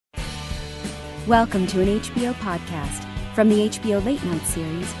Welcome to an HBO podcast from the HBO Late Night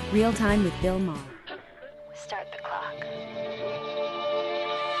series, Real Time with Bill Maher. Start the clock.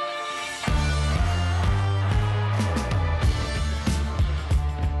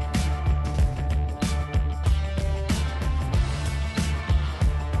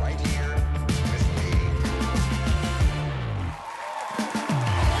 Right here with me.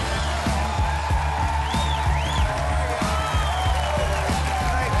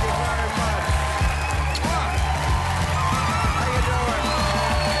 Thank you very much. How you doing?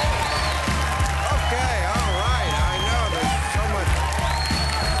 Okay, all right. I know there's so much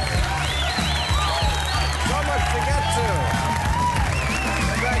to get to.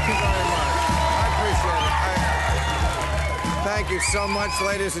 Thank you very much. I appreciate it. Thank you so much,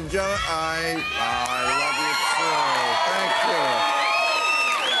 ladies and gentlemen. I love you too. Thank you.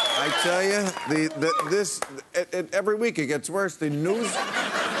 I tell you, every week it gets worse. The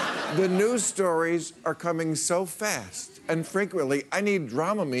news stories are coming so fast, and frequently I need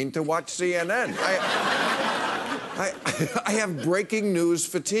Dramamine to watch CNN. I have breaking news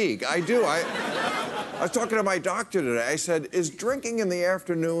fatigue. I do. I was talking to my doctor today. I said, "Is drinking in the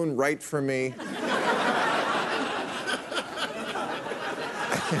afternoon right for me?"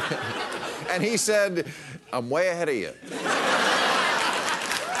 And he said, "I'm way ahead of you."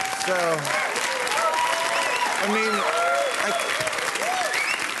 So, I mean,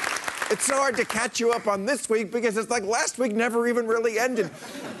 it's so hard to catch you up on this week because it's like last week never even really ended.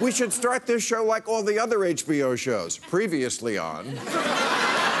 We should start this show like all the other HBO shows. Previously on.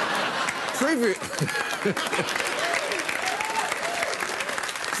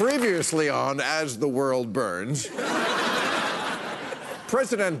 Previously on As the World Burns.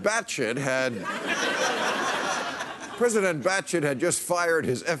 President Batshit had just fired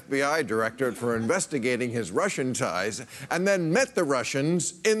his FBI director for investigating his Russian ties and then met the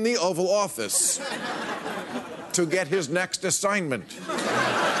Russians in the Oval Office to get his next assignment.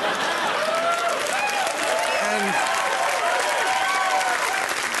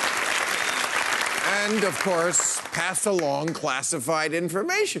 And of course, pass along classified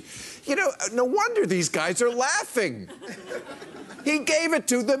information. You know, no wonder these guys are laughing. He gave it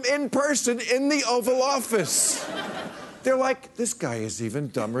to them in person in the Oval Office. They're like, this guy is even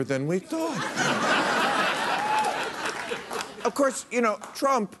dumber than we thought. Of course, you know,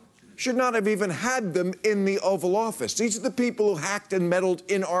 Trump should not have even had them in the Oval Office. These are the people who hacked and meddled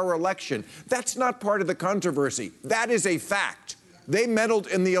in our election. That's not part of the controversy. That is a fact. They meddled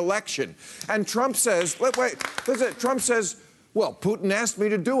in the election. And Trump says, wait, listen, Trump says, well, Putin asked me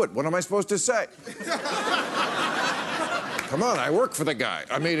to do it. What am I supposed to say? Come on, I work for the guy.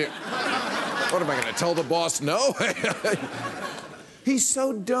 I mean, what am I going to tell the boss no? He's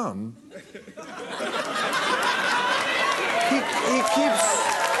so dumb.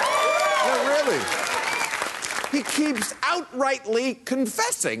 He keeps outrightly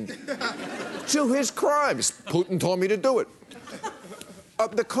confessing to his crimes. Putin told me to do it.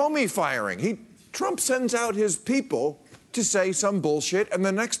 The Comey firing. Trump sends out his people to say some bullshit, and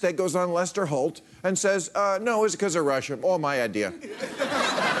the next day goes on Lester Holt and says, no, it's because of Russia. All my idea.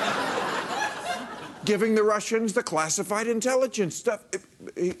 Giving the Russians the classified intelligence stuff.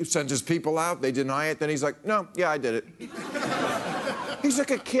 He sends his people out, they deny it, then he's like, no, yeah, I did it. He's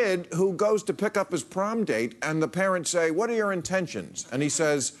like a kid who goes to pick up his prom date, and the parents say, what are your intentions? And he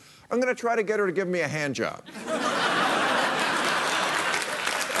says, I'm going to try to get her to give me a hand job.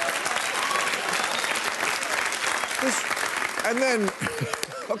 And then,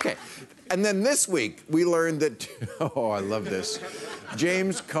 okay, and then this week we learned that, oh, I love this,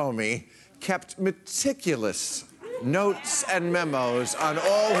 James Comey kept meticulous notes and memos on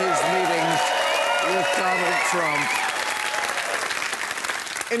all his meetings with Donald Trump,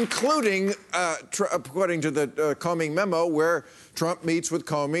 including, according to the Comey memo, where Trump meets with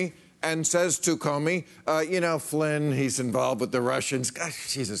Comey and says to Comey, you know, Flynn, he's involved with the Russians.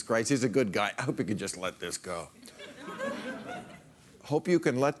 Gosh, Jesus Christ, he's a good guy. I hope you could just let this go. Hope you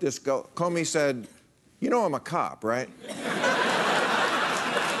can let this go. Comey said, you know I'm a cop, right?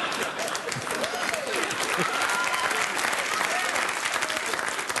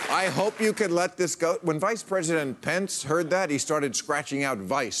 I hope you can let this go. When Vice President Pence heard that, he started scratching out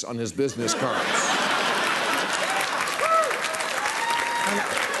Vice on his business cards.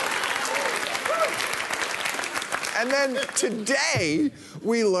 And then today,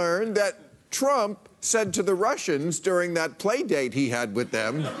 we learned that Trump said to the Russians during that play date he had with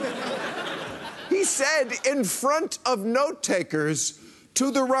them, he said in front of note takers to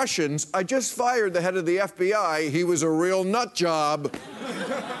the Russians, I just fired the head of the FBI. He was a real nut job.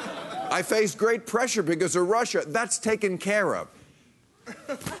 I faced great pressure because of Russia. That's taken care of.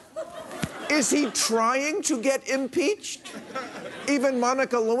 Is he trying to get impeached? Even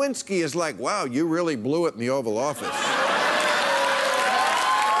Monica Lewinsky is like, wow, you really blew it in the Oval Office.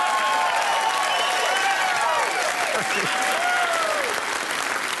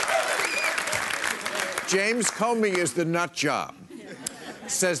 James Comey is the nut job,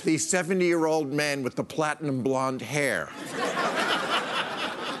 says the 70-year-old man with the platinum blonde hair.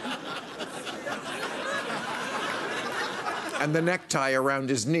 And the necktie around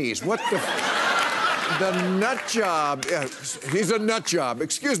his knees. What the nut job? Yeah, he's a nut job.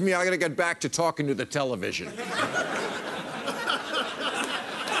 Excuse me, I gotta get back to talking to the television.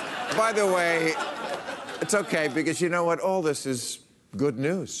 By the way, it's okay, because you know what? All this is good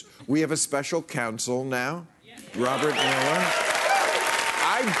news. We have a special counsel now, Robert Mueller.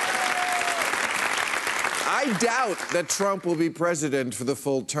 I doubt that Trump will be president for the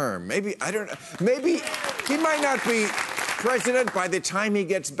full term. Maybe, I don't know, maybe he might not be president by the time he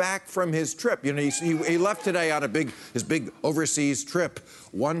gets back from his trip. You know, he left today on his big overseas trip.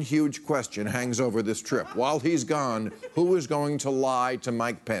 One huge question hangs over this trip. While he's gone, who is going to lie to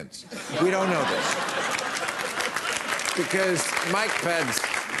Mike Pence? We don't know this. Because Mike Pence,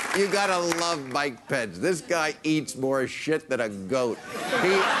 you gotta love Mike Pence. This guy eats more shit than a goat.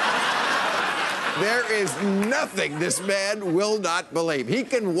 There is nothing this man will not believe. He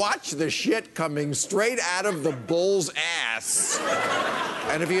can watch the shit coming straight out of the bull's ass.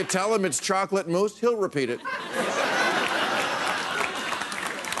 And if you tell him it's chocolate mousse, he'll repeat it.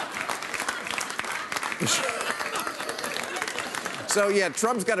 So, yeah,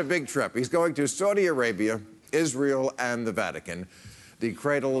 Trump's got a big trip. He's going to Saudi Arabia, Israel, and the Vatican, the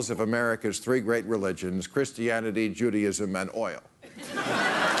cradles of America's three great religions, Christianity, Judaism, and oil.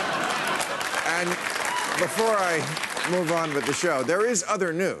 And before I move on with the show, there is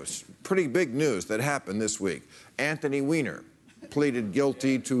other news, pretty big news that happened this week. Anthony Weiner pleaded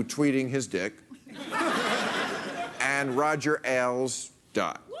guilty to tweeting his dick, and Roger Ailes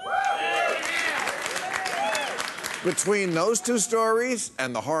died. Between those two stories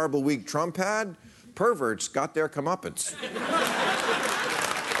and the horrible week Trump had, perverts got their comeuppance.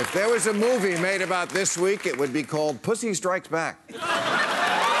 If there was a movie made about this week, it would be called Pussy Strikes Back.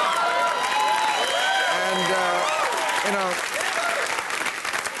 You know,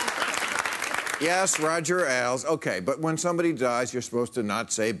 yes, Roger Ailes, okay, but when somebody dies, you're supposed to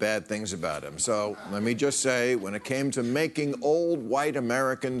not say bad things about him. So let me just say, when it came to making old white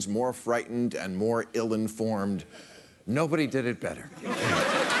Americans more frightened and more ill-informed, nobody did it better.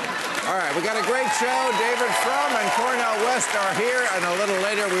 All right, we got a great show. David Frum and Cornel West are here, and a little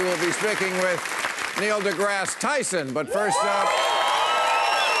later we will be speaking with Neil deGrasse Tyson. But first up,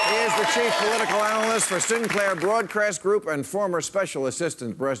 he is the chief political analyst for Sinclair Broadcast Group and former special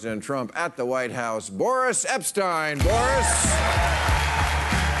assistant to President Trump at the White House, Boris Epshteyn. Boris,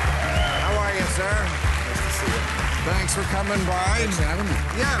 how are you, sir? Nice to see you. Thanks for coming by. Thanks for having me.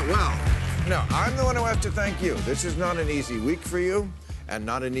 Yeah, well, no, I'm the one who has to thank you. This is not an easy week for you, and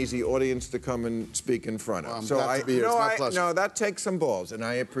not an easy audience to come and speak in front of. Well, I'm glad to be here. It's my pleasure. No, that takes some balls, and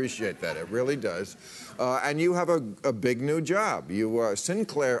I appreciate that. It really does. And you have a big new job. You,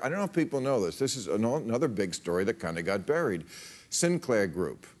 Sinclair, I don't know if people know this. This is another big story that kind of got buried. Sinclair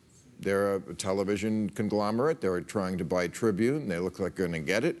Group. They're a television conglomerate. They're trying to buy Tribune. They look like they're going to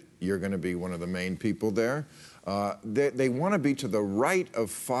get it. You're going to be one of the main people there. They want to be to the right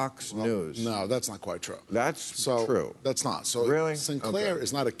of Fox News. No, that's not quite true. That's true. That's not. So really? Sinclair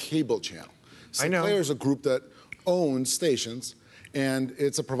is not a cable channel. I know. Sinclair is a group that owns stations, and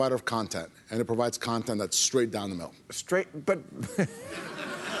it's a provider of content, and it provides content that's straight down the middle. But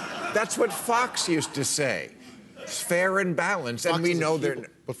that's what Fox used to say. It's fair and balanced, and we know they're...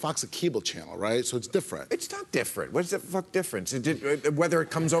 But Fox is a cable channel, right? So it's different. It's not different. What's the fuck difference? Whether it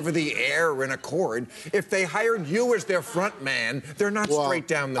comes over the air or in a cord, if they hired you as their front man, they're not straight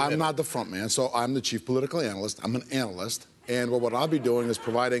down the middle. I'm not the front man, so I'm the chief political analyst. I'm an analyst. And what I'll be doing is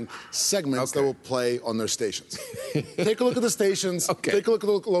providing segments that will play on their stations. Take a look at the stations. Take a look at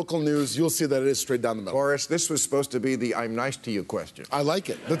the local news. You'll see that it is straight down the middle. Boris, this was supposed to be the I'm nice to you question. I like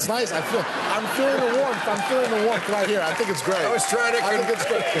it. That's nice. I'm feeling the warmth. I'm feeling the warmth right here. I think it's great. I was trying to... I think it's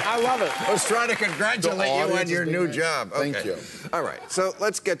great. I love it. I was trying to congratulate you on your new job. Okay. Thank you. All right, so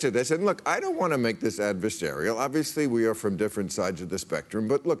let's get to this. And look, I don't want to make this adversarial. Obviously, we are from different sides of the spectrum.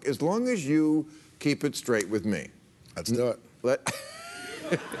 But look, as long as you keep it straight with me. Let's do it.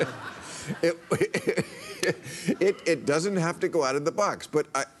 It doesn't have to go out of the box. But,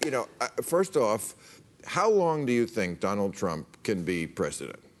 first off, how long do you think Donald Trump can be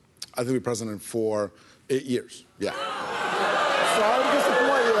president? I think he'll be president for 8 years. Yeah. Sorry to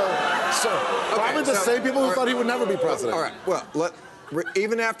disappoint you. Probably the same people who thought he would never be president. All right. Well,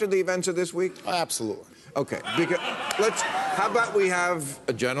 Even after the events of this week? Absolutely. Okay, because how about we have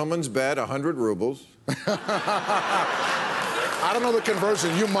a gentleman's bet, 100 rubles. I don't know the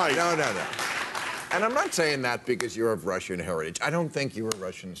conversion, you might. No. And I'm not saying that because you're of Russian heritage. I don't think you're a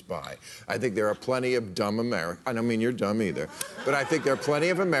Russian spy. I think there are plenty of dumb Americans. I don't mean you're dumb either. But I think there are plenty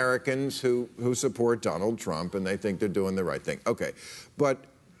of Americans who support Donald Trump, and they think they're doing the right thing. Okay, but...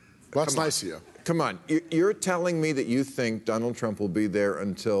 Well, that's nice of you. Come on. You're telling me that you think Donald Trump will be there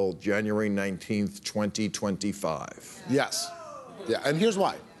until January 19th, 2025? Yes. Yeah, and here's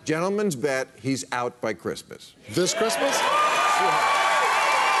why. Gentleman's bet, he's out by Christmas. This Christmas?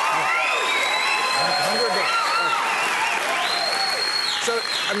 So,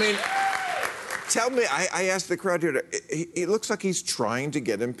 I mean, tell me, I asked the crowd here, it looks like he's trying to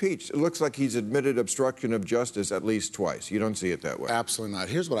get impeached. It looks like he's admitted obstruction of justice at least twice. You don't see it that way? Absolutely not.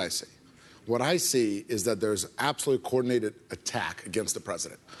 Here's what I see. What I see is that there's absolutely coordinated attack against the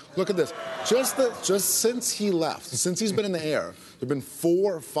president. Look at this. Just since he left, since he's been in the air, there have been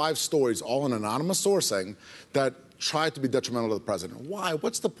 4 or 5 stories, all in anonymous sourcing, that tried to be detrimental to the president. Why?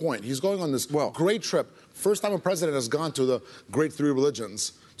 What's the point? He's going on this great trip. First time a president has gone to the great 3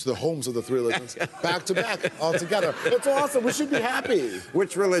 religions, to the homes of the 3 religions, back to back, all together. It's awesome. We should be happy.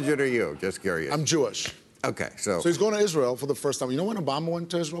 Which religion are you? Just curious. I'm Jewish. Okay, so he's going to Israel for the first time. You know when Obama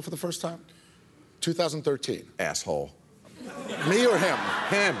went to Israel for the first time? 2013. Asshole. Me or him?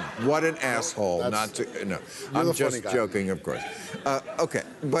 Him. What an asshole. Not to. No. I'm just joking, of course. Okay,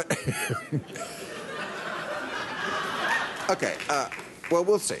 but. Okay. Well,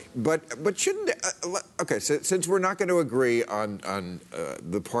 we'll see. But shouldn't. Okay, so, since we're not going to agree on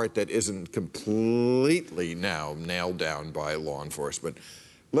the part that isn't completely now nailed down by law enforcement,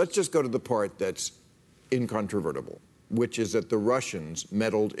 let's just go to the part that's incontrovertible, which is that the Russians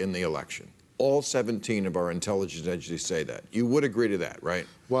meddled in the election. All 17 of our intelligence agencies say that. You would agree to that, right?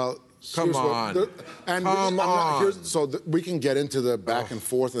 Well, come on. We can get into the back and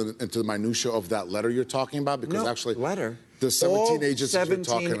forth and into the minutia of that letter you're talking about, because actually the 17 agencies you're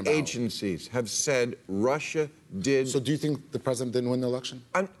talking about. 17 agencies have said Russia did. So do you think the president didn't win the election?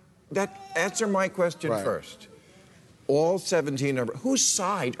 Answer my question first. All 17 of whose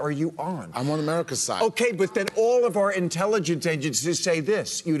side are you on? I'm on America's side. Okay, but then all of our intelligence agencies say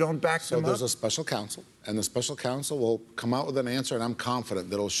this. You don't back them up? So there's a special counsel, and the special counsel will come out with an answer, and I'm confident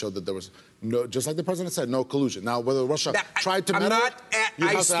that it'll show that there was no, just like the president said, no collusion. Now, whether Russia tried to meddle,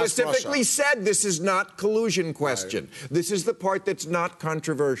 I specifically said this is not collusion question. Right. This is the part that's not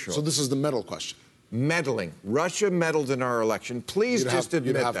controversial. So this is the meddle question. Meddling. Russia meddled in our election. Please just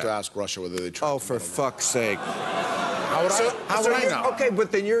admit that. You'd have to ask Russia whether they tried. Oh, for fuck's sake. How would I know? Okay,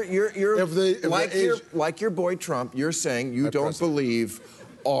 but then you're like your boy Trump. You're saying you don't believe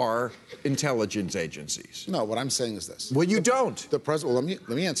our intelligence agencies. No, what I'm saying is this. Well, you don't. The president. Well,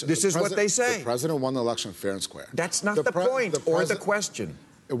 let me answer. This is what they say. The president won the election fair and square. That's not the point or the question.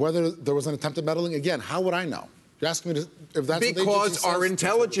 Whether there was an attempted meddling, again, how would I know? You're asking me if that's because our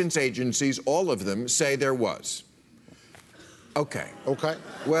intelligence agencies, all of them, say there was. Okay. Okay.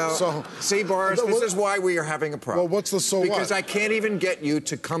 Well, see, Boris, this is why we are having a problem. Well, what's the so what? Because I can't even get you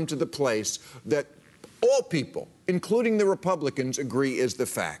to come to the place that all people, including the Republicans, agree is the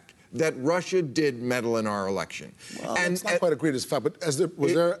fact that Russia did meddle in our election. Well, and it's not quite agreed as a fact, but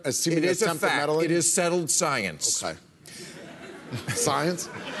was there a seeming attempt at meddling? It is settled science. Okay. Science?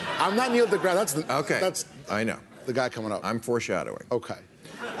 I'm not Neil deGrasse. That's I know. The guy coming up. I'm foreshadowing. Okay.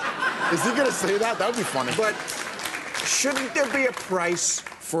 Is he going to say that? That would be funny. But shouldn't there be a price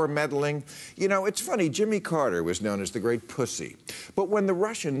for meddling? You know, it's funny, Jimmy Carter was known as the great pussy. But when the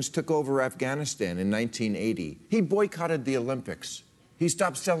Russians took over Afghanistan in 1980, he boycotted the Olympics. He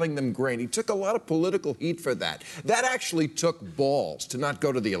stopped selling them grain. He took a lot of political heat for that. That actually took balls to not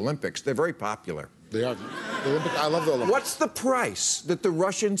go to the Olympics. They're very popular. They are. I love the Olympics. What's the price that the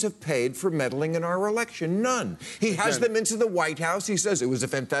Russians have paid for meddling in our election? None. He has them into the White House. He says it was a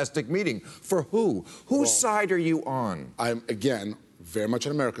fantastic meeting. For who? Whose side are you on? I'm, again, very much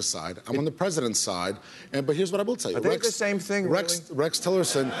on America's side. I'm on the president's side. But here's what I will tell you. Are they the same thing, Rex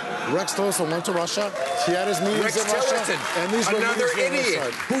Tillerson went to Russia. He had his meetings in Russia. And these another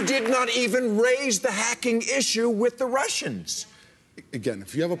idiot who did not even raise the hacking issue with the Russians. Again,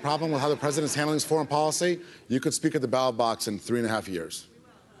 if you have a problem with how the president's handling his foreign policy, you could speak at the ballot box in 3.5 years.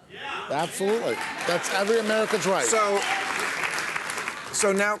 Yeah. Absolutely. That's every American's right. So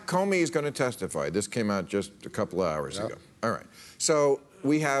now Comey is going to testify. This came out just a couple of hours ago. All right. So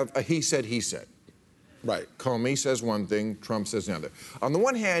we have a he said, Right. Comey says one thing, Trump says another. On the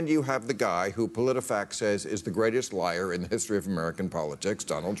one hand, you have the guy who PolitiFact says is the greatest liar in the history of American politics,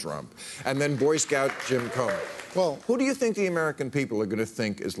 Donald Trump, and then Boy Scout Jim Comey. Well, who do you think the American people are going to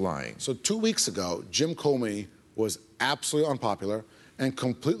think is lying? So 2 weeks ago, Jim Comey was absolutely unpopular and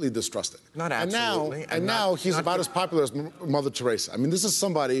completely distrusted. Not absolutely. And now he's about as popular as Mother Teresa. I mean, this is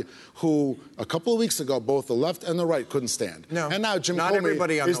somebody who a couple of weeks ago both the left and the right couldn't stand. No. And now Jim Not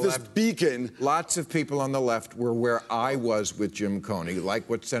everybody Comey on is the this left. beacon. Lots of people on the left were where I was with Jim Comey, like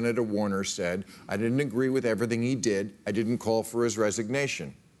what Senator Warner said. I didn't agree with everything he did. I didn't call for his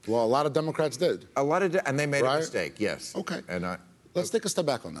resignation. Well, a lot of Democrats did. And they made Right? a mistake, yes. Okay. And Let's take a step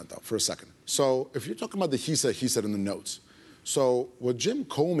back on that, though, for a second. So if you're talking about the he said in the notes, so what Jim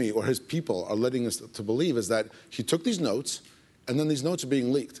Comey or his people are letting us to believe is that he took these notes, and then these notes are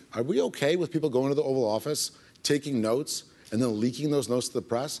being leaked. Are we okay with people going to the Oval Office, taking notes, and then leaking those notes to the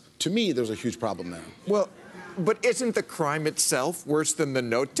press? To me, there's a huge problem there. Well, but isn't the crime itself worse than the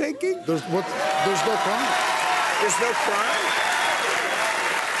note-taking? There's no crime. There's no crime?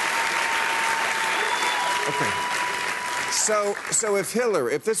 Okay. So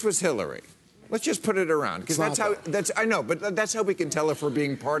if this was Hillary, let's just put it around, because I know, but that's how we can tell if we're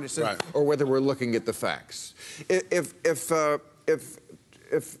being partisan or whether we're looking at the facts. If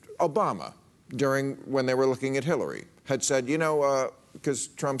Obama, when they were looking at Hillary, had said, you know, because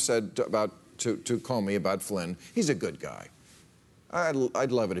Trump said to Comey about Flynn, he's a good guy.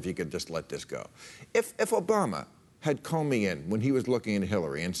 I'd love it if you could just let this go. If Obama had Comey in when he was looking at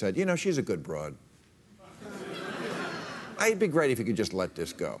Hillary and said, you know, she's a good broad. It'd be great if you could just let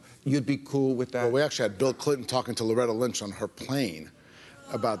this go. You'd be cool with that? Well, we actually had Bill Clinton talking to Loretta Lynch on her plane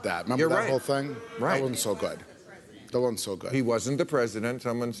about that. Remember that whole thing? Right. That wasn't so good. That wasn't so good. He wasn't the president,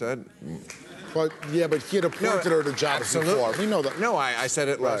 someone said. But he had appointed her to jobs before. We know that. No, I said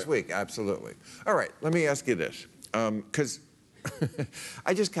it last week, absolutely. All right, let me ask you this, because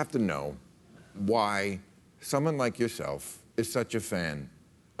I just have to know why someone like yourself is such a fan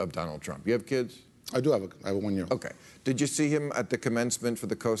of Donald Trump. You have kids? I do have a 1 year. Okay. Did you see him at the commencement for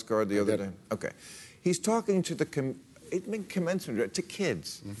the Coast Guard the other day? Okay. He's talking to the commencement to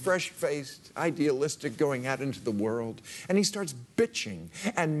kids, fresh-faced, idealistic, going out into the world, and he starts bitching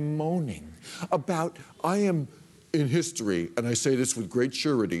and moaning about, I am in history, and I say this with great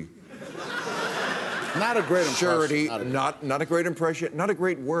surety. Not a great impression. Surety, not a great impression, not a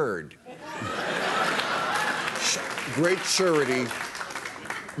great word. Great surety.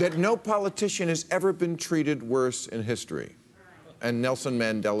 That no politician has ever been treated worse in history. And Nelson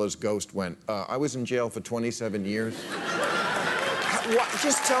Mandela's ghost went, I was in jail for 27 years.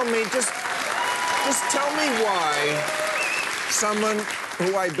 Just tell me why someone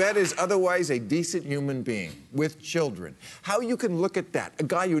who I bet is otherwise a decent human being with children, how you can look at that, a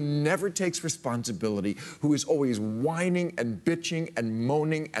guy who never takes responsibility, who is always whining and bitching and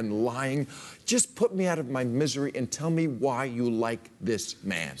moaning and lying. Just put me out of my misery and tell me why you like this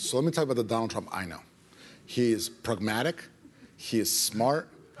man. So let me talk about the Donald Trump I know. He is pragmatic, he is smart,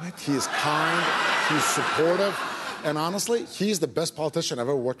 he is kind, he's supportive, and honestly, he's the best politician I've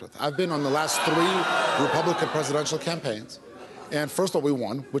ever worked with. I've been on the last 3 Republican presidential campaigns. And first of all, we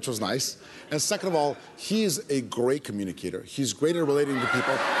won, which was nice. And second of all, he's a great communicator. He's great at relating to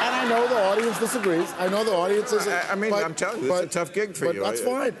people. And I know the audience disagrees. I know the audience is... I'm telling you, it's a tough gig for you. But that's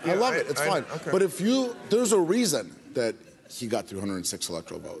fine. I love it. It's fine. Okay. But there's a reason that he got 306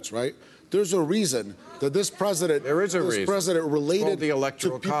 electoral votes, right? There's a reason that this president... There is a reason. This president related called the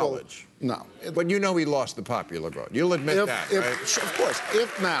Electoral to people. College. No. But you know he lost the popular vote. You'll admit that, right? Of course.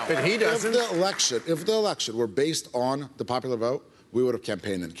 But he doesn't. If the election were based on the popular vote, we would have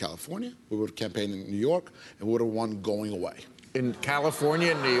campaigned in California, we would have campaigned in New York, and we would have won going away. In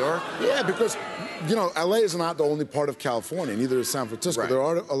California and New York? Yeah, because, you know, LA is not the only part of California, neither is San Francisco. Right. There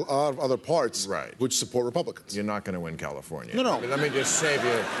are a lot of other parts which support Republicans. You're not going to win California. No. Let me just save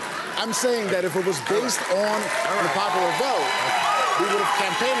you. I'm saying that if it was based on the popular vote, we would have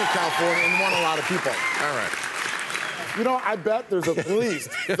campaigned in California and won a lot of people. All right. You know, I bet there's at least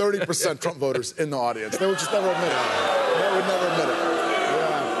 30% Trump voters in the audience. They would just never admit it. They would never admit it.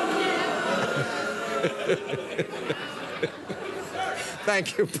 Yeah.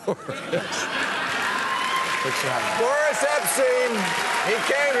 Thank you, Boris. Thanks for having me. Boris Epshteyn, he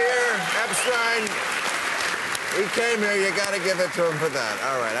came here. Epshteyn, he came here. You got to give it to him for that.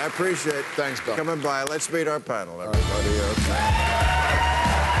 All right, I appreciate it. Thanks, Bill. Coming by. Let's meet our panel, everybody. Okay.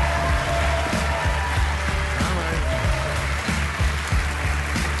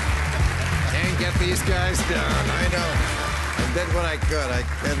 Get these guys down. I know. did what I could. I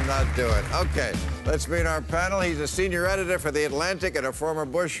cannot do it. Okay, let's meet our panel. He's a senior editor for The Atlantic and a former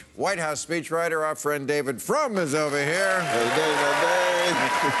Bush White House speechwriter. Our friend David Frum is over here. Hey, David.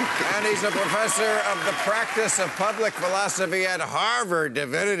 And he's a professor of the practice of public philosophy at Harvard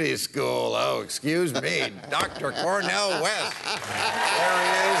Divinity School. Oh, excuse me, Dr. Cornel West. There he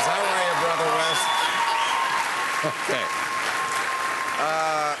is. How are you, Brother West? Okay.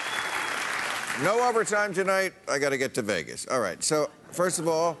 No overtime tonight. I got to get to Vegas. All right. So, first of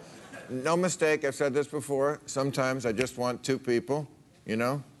all, no mistake. I've said this before. Sometimes I just want two people. You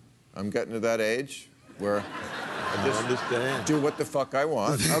know, I'm getting to that age where I just understand. Do what the fuck I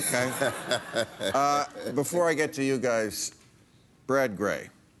want. Okay. Before I get to you guys, Brad Gray.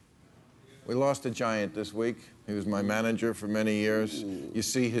 We lost a giant this week. He was my manager for many years. You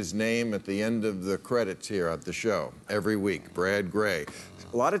see his name at the end of the credits here at the show every week, Brad Gray.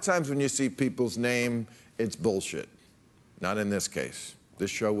 A lot of times when you see people's name, it's bullshit. Not in this case. This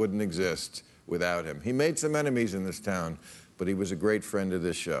show wouldn't exist without him. He made some enemies in this town, but he was a great friend of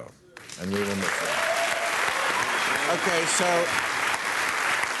this show, and we will miss him. Okay, so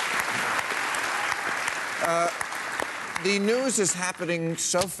the news is happening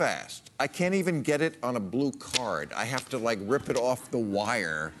so fast. I can't even get it on a blue card. I have to, like, rip it off the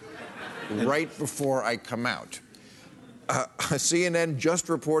wire right before I come out. CNN just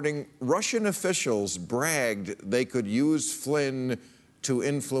reporting Russian officials bragged they could use Flynn to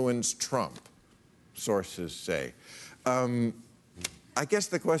influence Trump, sources say. I guess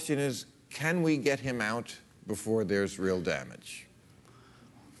the question is, can we get him out before there's real damage?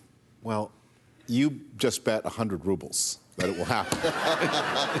 Well, you just bet 100 rubles that it will happen.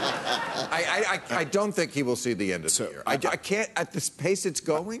 I don't think he will see the end of the year. I can't, at this pace it's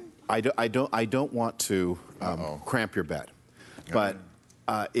going. I don't want to cramp your bet, but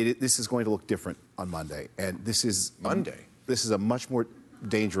this is going to look different on Monday, and this is Monday. This is a much more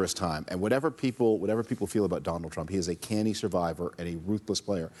dangerous time, and whatever people feel about Donald Trump, he is a canny survivor and a ruthless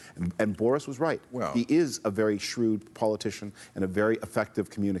player. And Boris was right. Well, he is a very shrewd politician and a very effective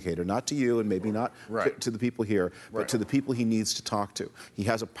communicator. Not to you, and maybe not to the people here, but to the people he needs to talk to. He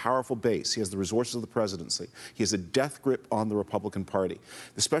has a powerful base. He has the resources of the presidency. He has a death grip on the Republican Party.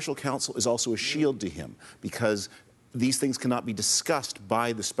 The special counsel is also a shield to him because these things cannot be discussed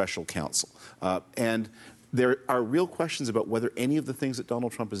by the special counsel. And there are real questions about whether any of the things that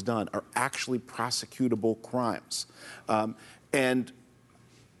Donald Trump has done are actually prosecutable crimes. And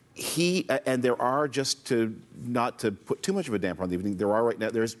there are, not to put too much of a damper on the evening, there are right now,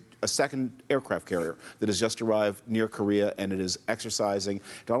 there's a second aircraft carrier that has just arrived near Korea, and it is exercising.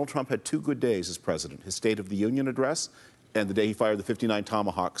 Donald Trump had 2 good days as president, his State of the Union address and the day he fired the 59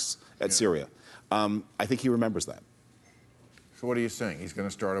 Tomahawks at Syria. I think he remembers that. So what are you saying? He's going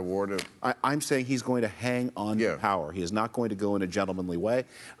to start a war to... I'm saying he's going to hang on to power. He is not going to go in a gentlemanly way.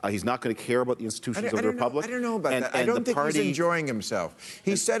 He's not going to care about the institutions of the Republic. I don't know about that. I don't think he's enjoying himself.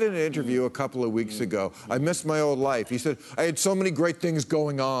 He said in an interview a couple of weeks ago, I miss my old life. He said, I had so many great things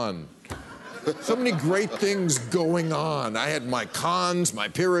going on. So many great things going on. I had my cons, my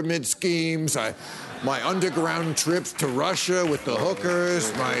pyramid schemes, my underground trips to Russia with the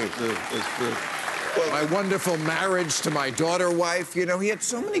hookers, my wonderful marriage to my daughter wife. You know, he had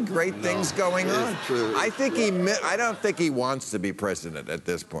so many great things going on. I don't think he wants to be president at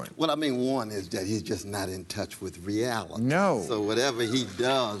this point. Well, I mean, one is that he's just not in touch with reality. No. So whatever he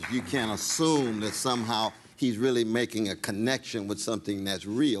does, you can't assume that somehow he's really making a connection with something that's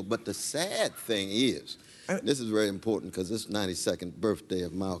real. But the sad thing is, this is very important because this is the 92nd birthday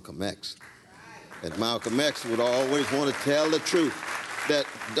of Malcolm X. And Malcolm X would always want to tell the truth. That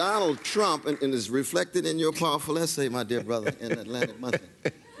Donald Trump, and is reflected in your powerful essay, my dear brother, in Atlantic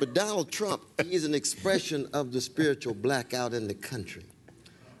Monthly, but Donald Trump, he is an expression of the spiritual blackout in the country.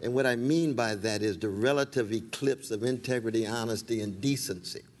 And what I mean by that is the relative eclipse of integrity, honesty, and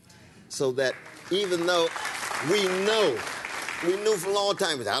decency. So that even though we knew for a long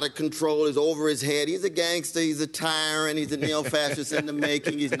time he's out of control, he's over his head, he's a gangster, he's a tyrant, he's a neo-fascist in the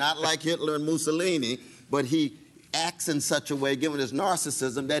making, he's not like Hitler and Mussolini, but he acts in such a way, given his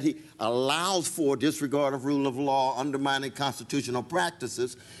narcissism, that he allows for disregard of rule of law, undermining constitutional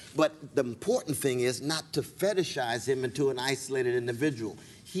practices. But the important thing is not to fetishize him into an isolated individual.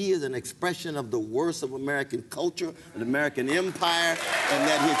 He is an expression of the worst of American culture, and American empire, and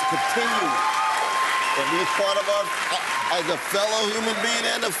that he's continuing. And he's part of our, as a fellow human being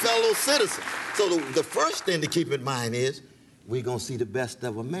and a fellow citizen. So the first thing to keep in mind is, we're going to see the best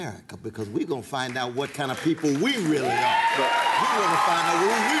of America because we're going to find out what kind of people we really are. We're going to find out who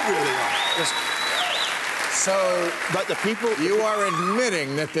we really are. So, but the people... You are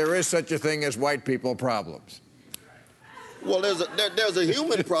admitting that there is such a thing as white people problems. Well, there's a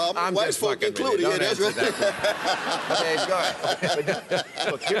human problem. I'm White just folk fucking with you. included. Yeah, Don't that's answer right. that. Okay, go ahead.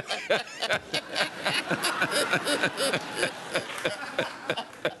 Look, here-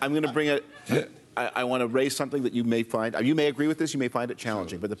 I'm going to bring it. I want to raise something that you may find. You may agree with this. You may find it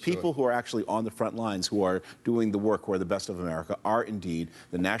challenging. But the people who are actually on the front lines, who are doing the work, who are the best of America, are indeed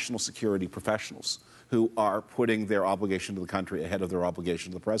the national security professionals who are putting their obligation to the country ahead of their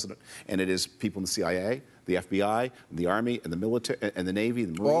obligation to the president. And it is people in the CIA, the FBI, the Army, and the military, and the Navy,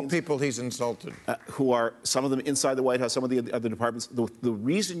 the Marines. All people he's insulted. Who are, some of them inside the White House, some of the other departments. The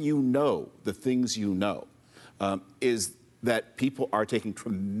reason you know the things you know is that people are taking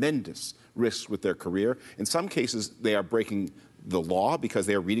tremendous risks with their career. In some cases, they are breaking the law because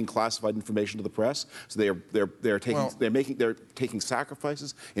they are reading classified information to the press. So they're taking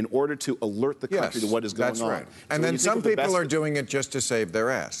sacrifices in order to alert the country to what is going on. That's right. So and then some people are doing it just to save their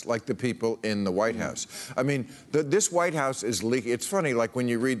ass, like the people in the White House. I mean, this White House is leaking. It's funny, like when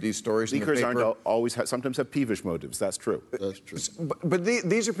you read these stories in the paper. Leakers always sometimes have peevish motives. That's true. That's true. But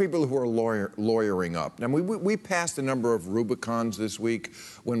these are people who are lawyering up. Now, we passed a number of Rubicons this week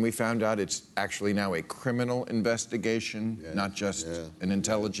when we found out it's actually now a criminal investigation, not just an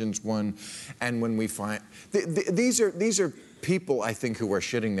intelligence one. And when we find these are people, I think, who are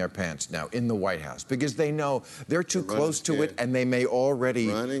shitting their pants now in the White House because they know they're too close to it, and they may already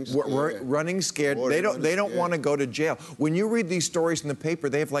running scared. They don't want to go to jail. When you read these stories in the paper,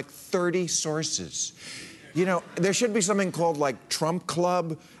 they have like 30 sources. You know, there should be something called like Trump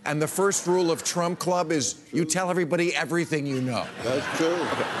Club, and the first rule of Trump Club is you tell everybody everything you know. That's true.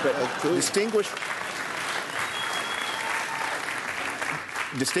 That's true.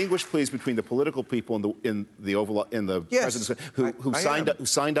 Distinguish, please, between the political people in the presidency who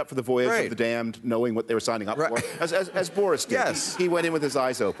signed up for the voyage of the damned, knowing what they were signing up for, as Boris did. Yes. He went in with his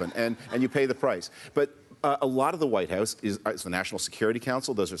eyes open, and you pay the price. But a lot of the White House is the National Security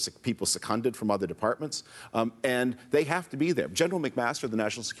Council. Those are people seconded from other departments, and they have to be there. General McMaster, the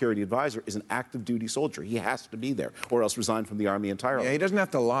National Security Advisor, is an active duty soldier. He has to be there, or else resign from the Army entirely. Yeah, he doesn't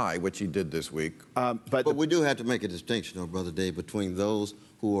have to lie, which he did this week. But we do have to make a distinction, though, Brother Dave, between those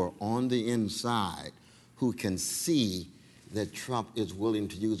who are on the inside, who can see that Trump is willing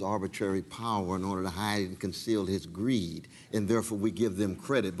to use arbitrary power in order to hide and conceal his greed, and therefore we give them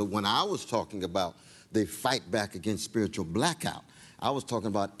credit. But when I was talking about they fight back against spiritual blackout, I was talking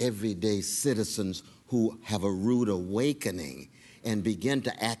about everyday citizens who have a rude awakening and begin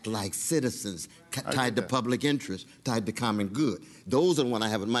to act like citizens tied to public interest, tied to common good. Those are the ones I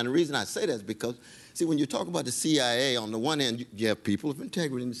have in mind. The reason I say that is because, see, when you talk about the CIA, on the one hand, you have people of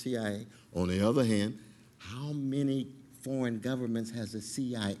integrity in the CIA. On the other hand, how many foreign governments has the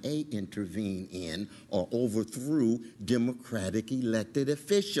CIA intervened in or overthrew democratic elected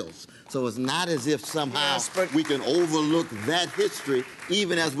officials? So it's not as if somehow we can overlook that history,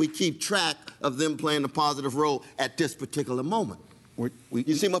 even as we keep track of them playing a positive role at this particular moment.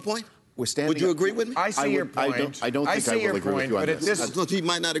 You see my point? We're standing. Would you agree with me? I see your point. I don't think I will agree with you on this. So he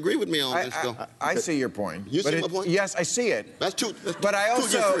might not agree with me on this, though. I see your point. You see my point? Yes, I see it. That's two. But I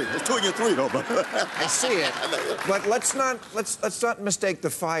also. That's 2 against 3, though, brother. I see it. But let's not mistake the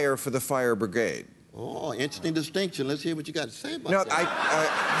fire for the fire brigade. Oh, interesting distinction. Let's hear what you got to say about No,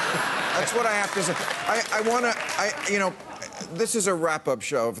 that. that's what I have to say. This is a wrap-up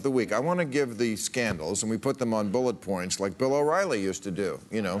show of the week. I want to give the scandals, and we put them on bullet points like Bill O'Reilly used to do.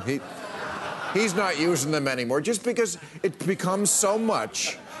 You know, he's not using them anymore just because it becomes so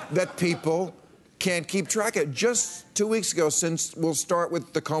much that people can't keep track of it. Just 2 weeks ago, we'll start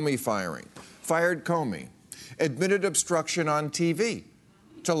with the Comey firing. Fired Comey. Admitted obstruction on TV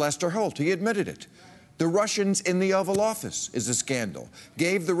to Lester Holt. He admitted it. The Russians in the Oval Office is a scandal.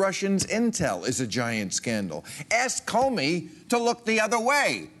 Gave the Russians intel is a giant scandal. Asked Comey to look the other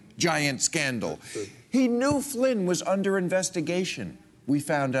way. Giant scandal. He knew Flynn was under investigation, we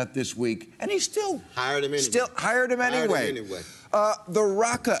found out this week, and he still hired him anyway. The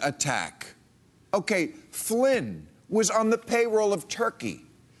Raqqa attack. Okay, Flynn was on the payroll of Turkey.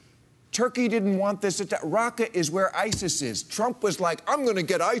 Turkey didn't want this attack. Raqqa is where ISIS is. Trump was like, I'm going to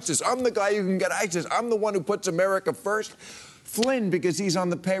get ISIS. I'm the guy who can get ISIS. I'm the one who puts America first. Flynn, because he's on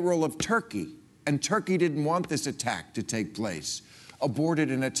the payroll of Turkey, and Turkey didn't want this attack to take place,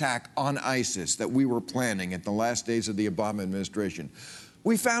 aborted an attack on ISIS that we were planning at the last days of the Obama administration.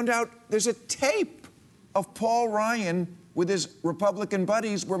 We found out there's a tape of Paul Ryan with his Republican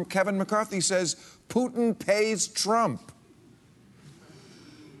buddies where Kevin McCarthy says, Putin pays Trump.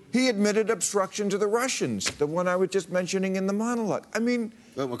 He admitted obstruction to the Russians, the one I was just mentioning in the monologue. I mean...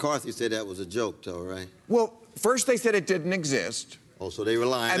 Well, McCarthy said that was a joke, though, right? Well, first they said it didn't exist. Oh, so they were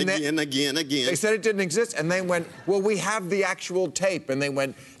lying again. They said it didn't exist, and they went, well, we have the actual tape. And they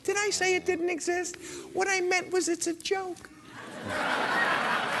went, did I say it didn't exist? What I meant was it's a joke.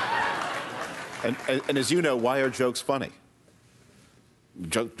 And as you know, why are jokes funny?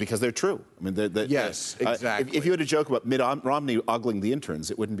 Because they're true. I mean, yes, exactly. If you had a joke about Mitt Romney ogling the interns,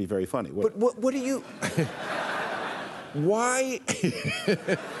 it wouldn't be very funny. But what do you... Why...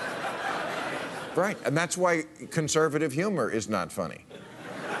 Right, and that's why conservative humor is not funny.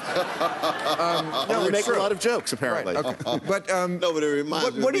 No, they make a lot of jokes, apparently. Right, okay. But, no, but it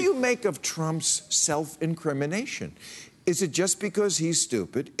reminds me... What do you make of Trump's self-incrimination? Is it just because he's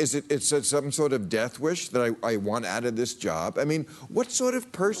stupid? Is it some sort of death wish that I want out of this job? I mean, what sort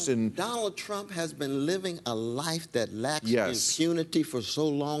of person... Donald Trump has been living a life that lacks impunity for so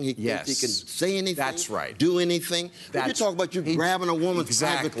long. He thinks he can say anything. That's right. Do anything. When you talk about grabbing a woman's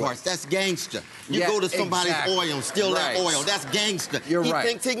private parts, that's gangster. You go to somebody's oil, steal that oil, that's gangster. He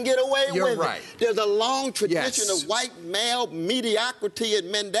thinks he can get away with it. There's a long tradition of white male mediocrity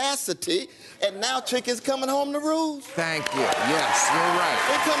and mendacity, and now chick is coming home to roost. Thank you. Yes, you're right.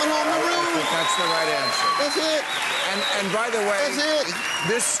 They're coming home to roost. I think that's the right answer. That's it. And by the way,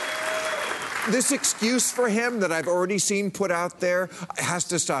 that's it. This excuse for him that I've already seen put out there has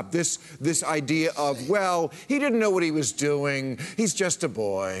to stop. This idea of, well, he didn't know what he was doing. He's just a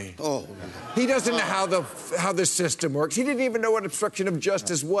boy. Oh. He doesn't know how the system works. He didn't even know what obstruction of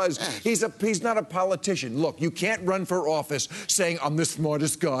justice was. He's not a politician. Look, you can't run for office saying, I'm the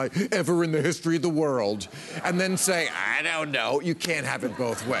smartest guy ever in the history of the world, and then say, I don't know. You can't have it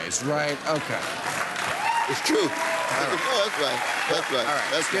both ways, right? Okay. It's true. Oh, that's right. That's right. All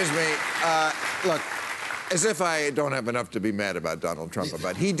right. Excuse me. Look, as if I don't have enough to be mad about Donald Trump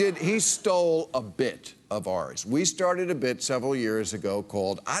about. He stole a bit of ours. We started a bit several years ago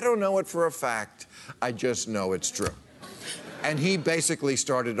called I Don't Know It for a Fact, I Just Know It's True. And he basically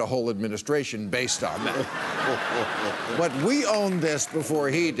started a whole administration based on that. But we owned this before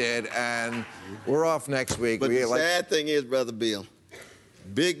he did, and we're off next week. But the sad thing is, Brother Bill,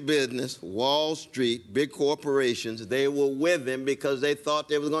 big business, Wall Street, big corporations, they were with him because they thought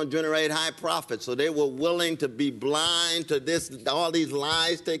they were going to generate high profits. So they were willing to be blind to all these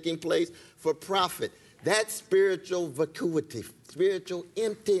lies taking place for profit. That's spiritual vacuity, spiritual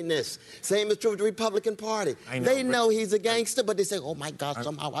emptiness. Same is true with the Republican Party. They know he's a gangster, but they say, oh, my God,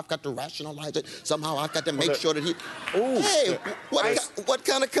 somehow I've got to rationalize it. Somehow I've got to make sure that he... Hey, what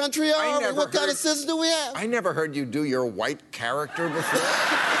kind of country are we? What kind of system do we have? I never heard you do your white character before.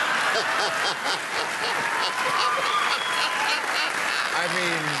 I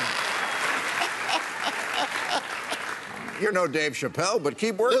mean... You're no Dave Chappelle, but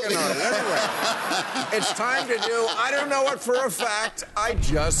keep working on it. Anyway, it's time to do I Don't Know It for a Fact, I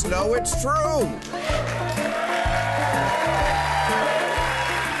Just Know It's True.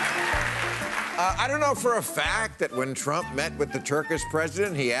 I don't know for a fact that when Trump met with the Turkish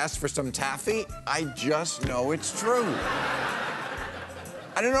president, he asked for some taffy. I just know it's true.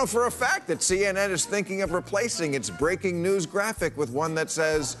 I don't know for a fact that CNN is thinking of replacing its breaking news graphic with one that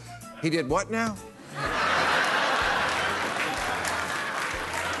says, he did what now?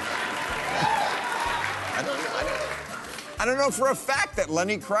 I don't know for a fact that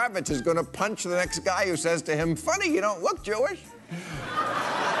Lenny Kravitz is going to punch the next guy who says to him, funny, you don't look Jewish.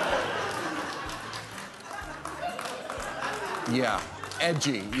 Yeah,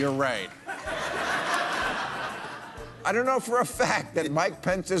 edgy, you're right. I don't know for a fact that Mike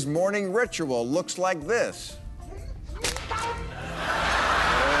Pence's morning ritual looks like this.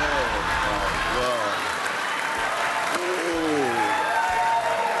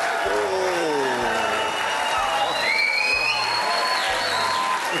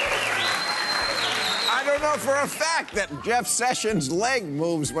 For a fact that Jeff Sessions' leg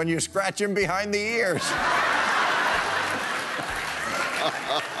moves when you scratch him behind the ears.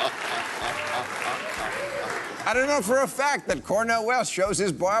 I don't know for a fact that Cornel West shows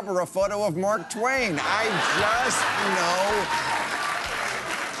his barber a photo of Mark Twain. I just know.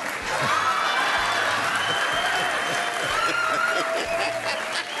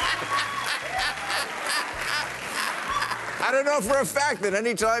 I don't know for a fact that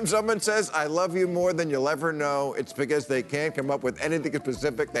anytime someone says, I love you more than you'll ever know, it's because they can't come up with anything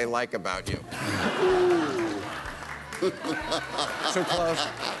specific they like about you. So close.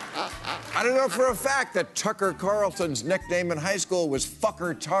 I don't know for a fact that Tucker Carlson's nickname in high school was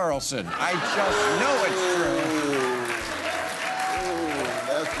Fucker Tarlson. I just know it's true.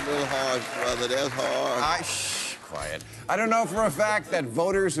 That's a little harsh, brother. That's harsh. Quiet. I don't know for a fact that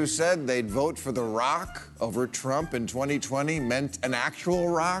voters who said they'd vote for The Rock over Trump in 2020 meant an actual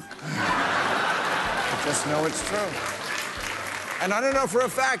rock. I just know it's true. And I don't know for a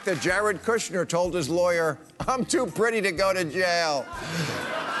fact that Jared Kushner told his lawyer, I'm too pretty to go to jail. I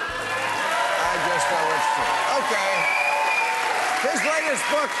just know it's true. Okay. His latest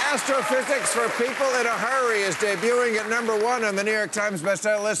book, Astrophysics for People in a Hurry, is debuting at #1 on the New York Times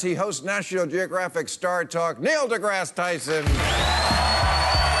bestseller list. He hosts National Geographic Star Talk. Neil deGrasse Tyson. There he is.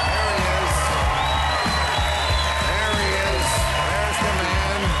 There he is. There's the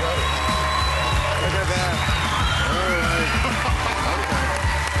man. Look at that. All right.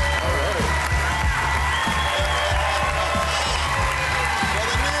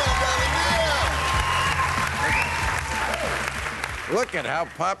 Look at how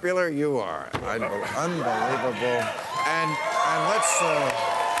popular you are. Unbelievable. And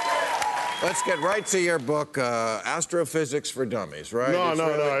let's get right to your book, Astrophysics for Dummies, right? No,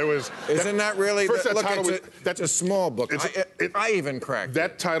 it was... Isn't that really... First, that look, title that's a small book. I even cracked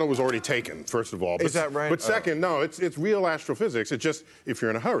that it. title was already taken, first of all. Is that right? But second, no, it's real astrophysics. It's just, if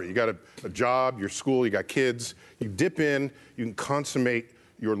you're in a hurry, you got a job, your school, you got kids, you dip in, you can consummate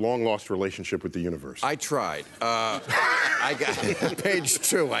your long-lost relationship with the universe. I tried. I got page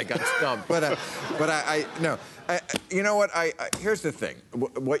 2. I got stumped. But no. You know what? Here's the thing.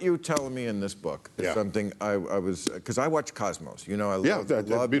 What you telling me in this book is something I was, because I watch Cosmos. You know, I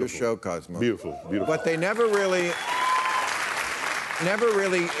love your show Cosmos. Beautiful. But they never really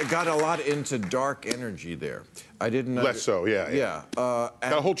got a lot into dark energy there. I didn't. Less so, yeah. Yeah. Got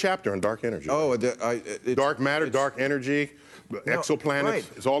a whole chapter on dark energy. Oh, dark matter, dark energy. Exoplanets, right.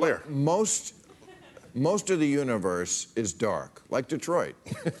 It's all there. Most of the universe is dark, like Detroit.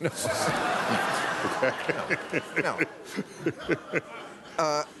 No.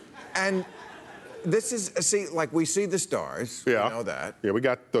 And this is, see, like we see the stars. Yeah. We know that. Yeah, we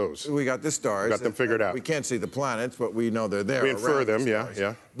got those. We got the stars. We got them figured out. We can't see the planets, but we know they're there. We infer them,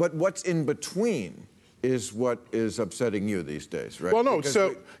 yeah. But what's in between is what is upsetting you these days, right? Well, no,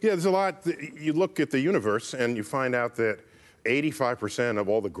 there's a lot. You look at the universe and you find out that 85% of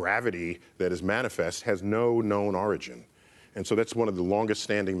all the gravity that is manifest has no known origin. And so that's one of the longest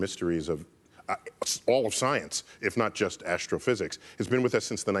standing mysteries of all of science, if not just astrophysics. It's been with us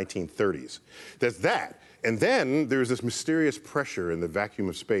since the 1930s. There's that. And then there's this mysterious pressure in the vacuum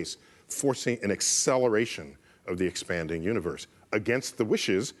of space forcing an acceleration of the expanding universe against the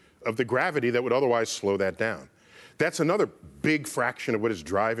wishes of the gravity that would otherwise slow that down. That's another big fraction of what is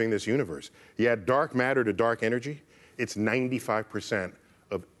driving this universe. You add dark matter to dark energy, it's 95%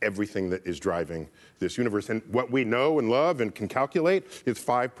 of everything that is driving this universe. And what we know and love and can calculate is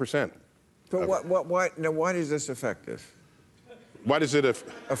 5%. But why does this affect us? Why does it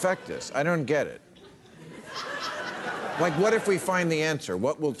affect us? I don't get it. Like, what if we find the answer?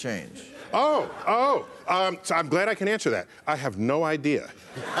 What will change? So I'm glad I can answer that. I have no idea.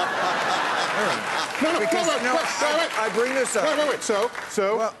 I bring this up. Wait. So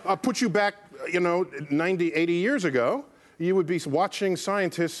I'll put you back, 90, 80 years ago. You would be watching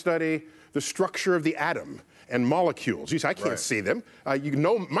scientists study the structure of the atom and molecules. You say, I can't see them.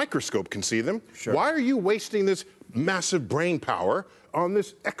 No microscope can see them. Sure. Why are you wasting this massive brain power on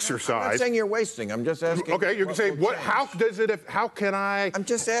this exercise? I'm not saying you're wasting. I'm just asking. Okay, you can say, how can I? I'm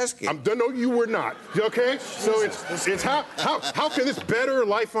just asking. No, you were not. Okay? So it's how can this better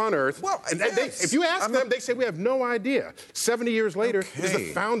life on Earth? Well, if you ask them, they say we have no idea. 70 years later is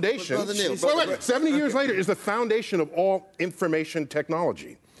the foundation. Wait. 70 years later is the foundation of all information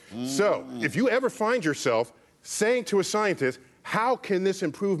technology. So if you ever find yourself saying to a scientist, how can this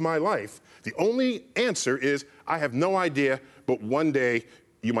improve my life? The only answer is, I have no idea, but one day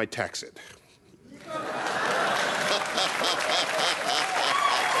you might tax it.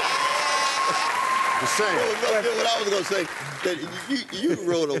 Just saying. What I was going to say, that you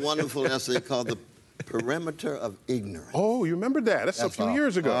wrote a wonderful essay called The Perimeter of Ignorance. Oh, you remember that? That's a few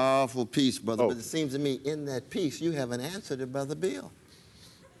years ago. Powerful piece, brother. But it seems to me in that piece you have an answer to Brother Bill.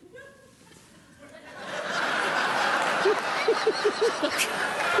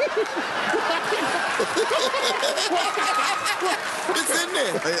 It's in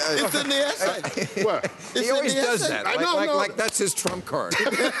there. It's in the essay. What? He always does that. Like that's his trump card.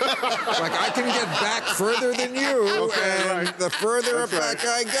 Like, I can get back further than you, and the further back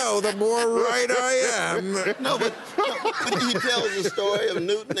I go, the more right I am. No, but he tells the story of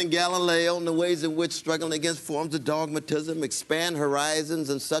Newton and Galileo and the ways in which struggling against forms of dogmatism expand horizons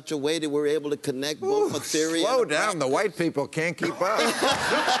in such a way that we're able to connect both a theory Slow and down. The white people can't keep up.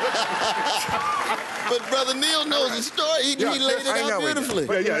 But Brother Neil knows the story. He laid it out beautifully.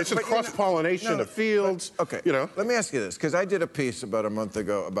 It's a cross-pollination of fields. Okay, let me ask you this, because I did a piece about a month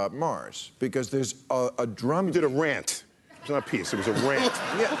ago about Mars, because there's a drum... You did a rant. It was not a piece, it was a rant.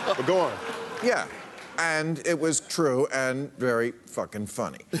 Yeah. But go on. Yeah. And it was true and very fucking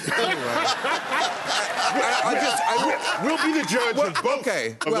funny. Anyway, we'll be the judge of both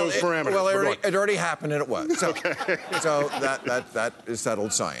of those parameters. Well, it already happened, and it was. So, so that is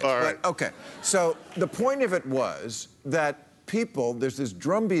settled science. All right. But, okay. So the point of it was that people, there's this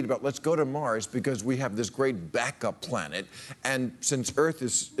drumbeat about let's go to Mars because we have this great backup planet. And since Earth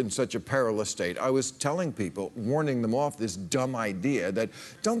is in such a perilous state, I was telling people, warning them off this dumb idea that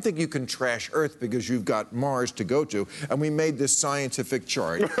don't think you can trash Earth because you've got Mars to go to. And we made this scientific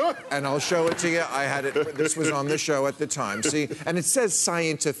chart, and I'll show it to you. I had it, this was on the show at the time. See, and it says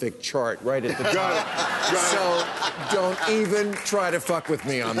scientific chart right at the top. So don't even try to fuck with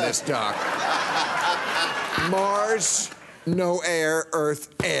me on this, Doc. Mars, no air, Earth,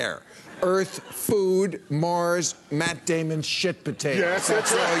 air. Earth, food, Mars, Matt Damon's shit potatoes. Yes,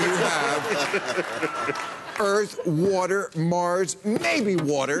 that's all you have. Earth, water, Mars, maybe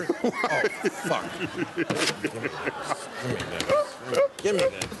water. Oh, fuck. Give me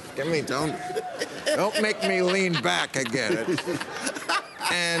that. Give me that. Don't make me lean back again.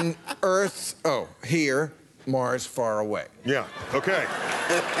 And Earth, here, Mars, far away. Yeah, okay.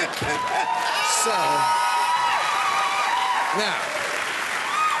 So, now,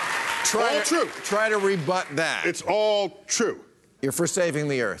 try to rebut that. It's all true. You're for saving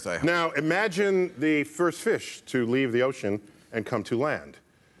the Earth, I hope. Now, imagine the first fish to leave the ocean and come to land,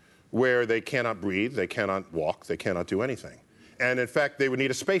 where they cannot breathe, they cannot walk, they cannot do anything. And in fact, they would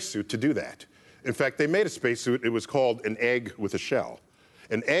need a spacesuit to do that. In fact, they made a spacesuit. It was called an egg with a shell.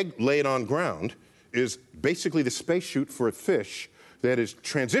 An egg laid on ground is basically the spacesuit for a fish that is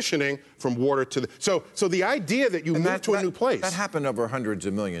transitioning from water to the... So the idea that you move to a new place... That happened over hundreds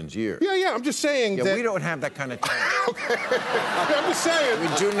of millions of years. Yeah, I'm just saying that... we don't have that kind of time. Okay. I'm just saying... We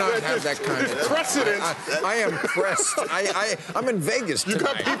do not have that kind of time. Precedent. I am pressed. I'm in Vegas tonight. You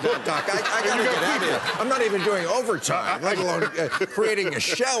got people... Doc, I gotta get out of here. I'm not even doing overtime, let alone creating a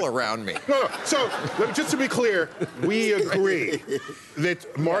shell around me. No. So, just to be clear, we agree that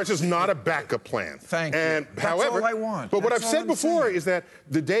Mars is not a backup plan. Thank you. And That's all I want. But what That's I've all said I'm before saying. is that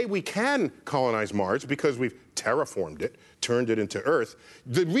the day we can colonize Mars, because we've terraformed it, turned it into Earth,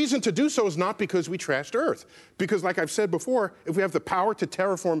 the reason to do so is not because we trashed Earth. Because like I've said before, if we have the power to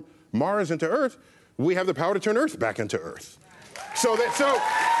terraform Mars into Earth, we have the power to turn Earth back into Earth. So you go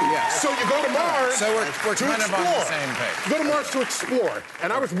to Mars. So we're kind of on the same page. Go to Mars to explore.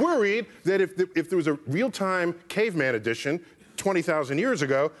 And I was worried that if there was a real-time caveman edition 20,000 years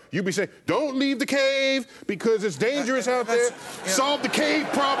ago, you'd be saying, don't leave the cave because it's dangerous out there. Solve the cave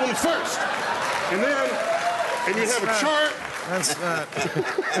problem first. And you'd have a chart. That's not...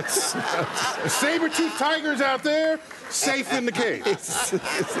 Saber-toothed tigers out there, safe in the cave. Just saying.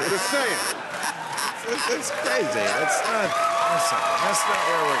 It's crazy. That's not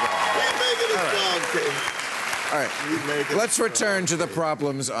where we're going. All right. Let's return to the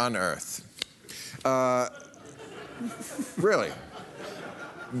problems on Earth. Really.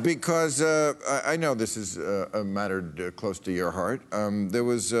 Because I know this is a matter close to your heart. There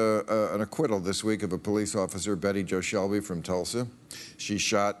was an acquittal this week of a police officer, Betty Jo Shelby from Tulsa. She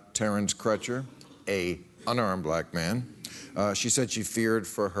shot Terrence Crutcher, a unarmed black man. She said she feared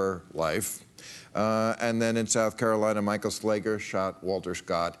for her life. And then in South Carolina, Michael Slager shot Walter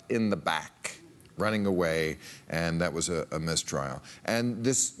Scott in the back, running away, and that was a mistrial. And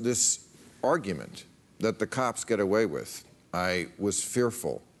this argument that the cops get away with, I was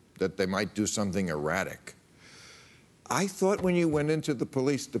fearful that they might do something erratic. I thought when you went into the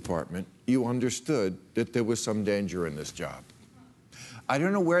police department, you understood that there was some danger in this job. I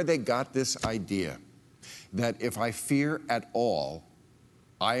don't know where they got this idea that if I fear at all,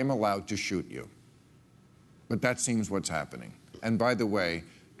 I am allowed to shoot you. But that seems what's happening. And by the way,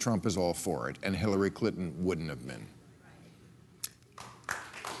 Trump is all for it, and Hillary Clinton wouldn't have been.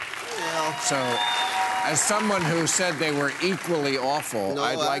 Well, so, as someone who said they were equally awful, No,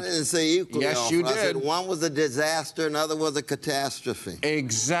 I'd like... I didn't say equally Yes, awful. you did. I said one was a disaster, another was a catastrophe.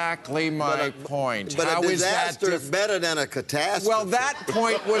 Exactly my point. But How a is that disaster is better than a catastrophe. Well, that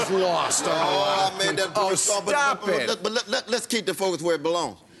point was lost on a lot of I made that people. point. Stop it. But let's keep the focus where it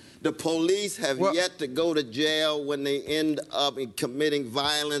belongs. The police have yet to go to jail when they end up committing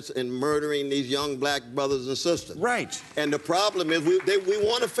violence and murdering these young black brothers and sisters. Right. And the problem is we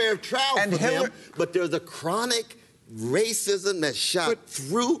want a fair trial for them, but there's a chronic racism that's shot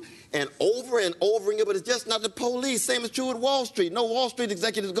through and over again, but it's just not the police. Same is true with Wall Street. No Wall Street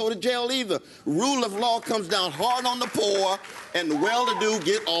executives go to jail either. Rule of law comes down hard on the poor, and the well-to-do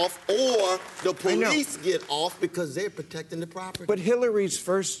get off, or the police get off because they're protecting the property. But Hillary's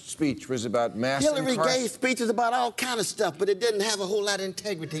first speech was about mass Hillary incarceration. gave speeches about all kind of stuff, but it didn't have a whole lot of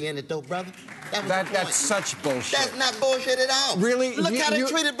integrity in it, though, brother. That's such bullshit. That's not bullshit at all. Really? Look how they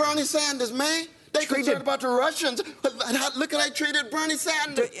treated Bernie Sanders, man. They concerned about the Russians. Look how they treated Bernie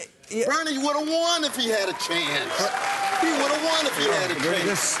Sanders. Bernie would have won if he had a chance. He would have won if he had a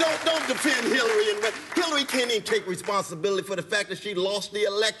chance. Don't defend Hillary. Hillary can't even take responsibility for the fact that she lost the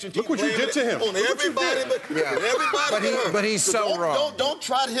election. Look what you did to him. On everybody, but he's so wrong. Don't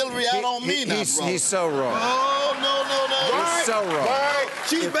trot Hillary out on me now, bro. He's so wrong. Oh, no. He's so wrong. Right.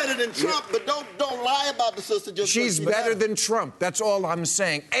 She's better than Trump, but don't lie about the sister. She's better than Trump. That's all I'm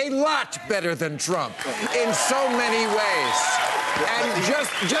saying. A lot better than Trump in so many ways. And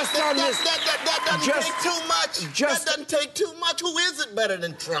just on this, that doesn't take too much. That doesn't take too much. Who is it better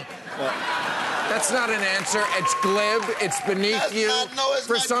than Trump? That's not an answer. It's glib. It's beneath you.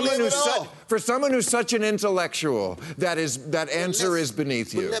 For someone who's such an intellectual, that answer is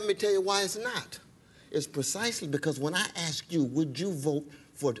beneath you. But let me tell you why it's not. It's precisely because when I ask you, would you vote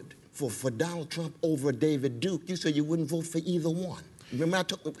for Donald Trump over David Duke, you said you wouldn't vote for either one. Remember I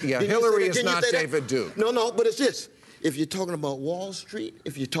told you? Hillary is not David Duke. No, but it's this. If you're talking about Wall Street,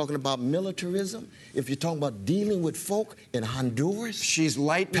 if you're talking about militarism, if you're talking about dealing with folk in Honduras, she's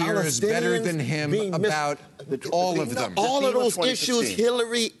light years better than him about all of them. All of those issues,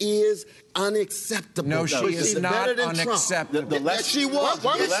 Hillary is unacceptable. No, she is not unacceptable. Yes, she was.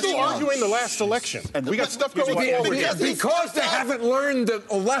 Why are we still arguing the last election? We got stuff going forward here. Because they haven't learned the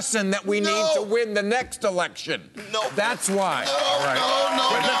lesson that we need to win the next election. No. That's why.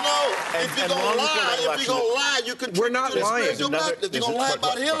 No. If you're going to lie, you can. We're not lying. If you're going to lie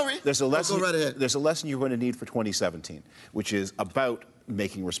about Hillary, there's a lesson you're going to need for 2017, which is about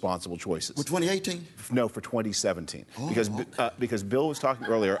making responsible choices. For 2018? No, for 2017. Because Bill was talking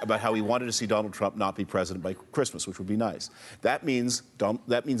earlier about how he wanted to see Donald Trump not be president by Christmas, which would be nice. That means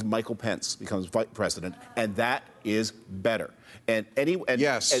Michael Pence becomes vice president, and that is better. And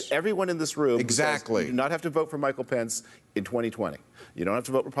everyone in this room says you do not have to vote for Michael Pence in 2020. You don't have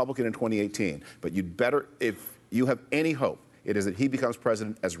to vote Republican in 2018. But you'd better, if you have any hope, it is that he becomes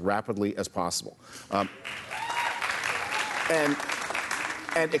president as rapidly as possible.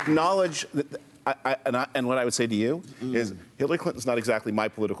 And acknowledge that, and what I would say to you is Hillary Clinton's not exactly my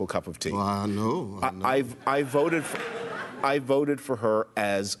political cup of tea. Well, I know. I voted for her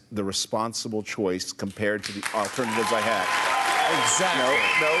as the responsible choice compared to the alternatives I had. Exactly.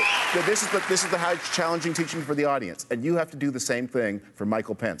 No. This is the challenging teaching for the audience, and you have to do the same thing for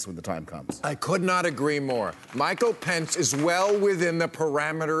Michael Pence when the time comes. I could not agree more. Michael Pence is well within the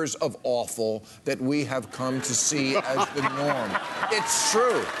parameters of awful that we have come to see as the norm. It's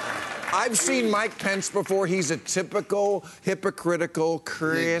true. I've seen Mike Pence before. He's a typical hypocritical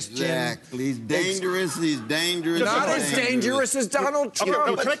Christian. Exactly. He's dangerous. Not as dangerous as Donald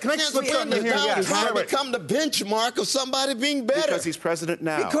Trump. Can I slip something in here? Donald Trump become the benchmark of somebody being better. Because he's president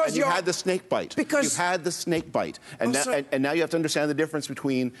now. Because you had the snake bite. Because you had the snake bite. And now you have to understand the difference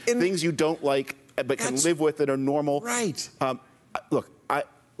between things you don't like but can live with that are normal. Right. Look,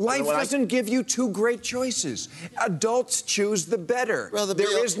 life doesn't give you two great choices. Adults choose the better. Brother there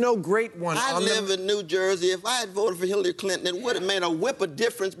Bill, is no great one. I live in New Jersey. If I had voted for Hillary Clinton, it would have made a whip of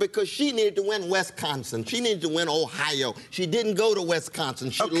difference because she needed to win Wisconsin. She needed to win Ohio. She didn't go to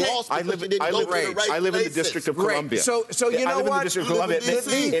Wisconsin. She lost because she didn't go to the right places. I live in the District of Columbia. So you know what? I live in the District of Columbia.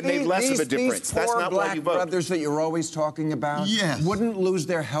 It made less of a difference. These poor black brothers that you're always talking about wouldn't lose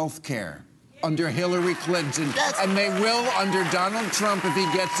their health care under Hillary Clinton, and they will under Donald Trump if he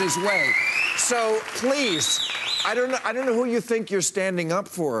gets his way. So please, I don't know who you think you're standing up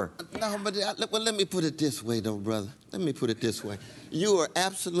for. No, but let me put it this way, though, brother. Let me put it this way. You are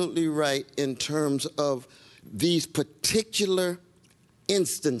absolutely right in terms of these particular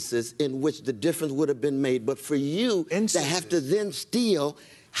instances in which the difference would have been made. But for you to have to then still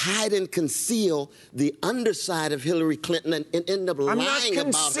hide and conceal the underside of Hillary Clinton and end up lying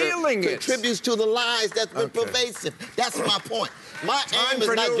about her contributes to the lies that's been pervasive. That's my point. My aim is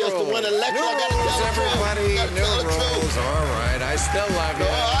not just to win election. New rules, everybody. New rules. All right. I still love you.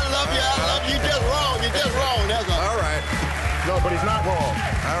 I love you. You're just wrong. You're just wrong. That's all. All right. No, but he's not wrong.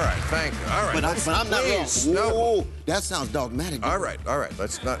 All right. Thank you. All right. But I'm not wrong. No. That sounds dogmatic. All right.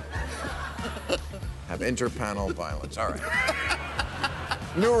 Let's not have interpanel violence. All right.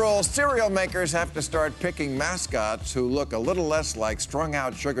 New rule, cereal makers have to start picking mascots who look a little less like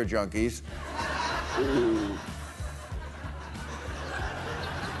strung-out sugar junkies.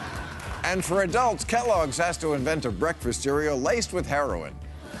 And for adults, Kellogg's has to invent a breakfast cereal laced with heroin.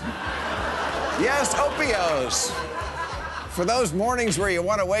 Yes, Opios. For those mornings where you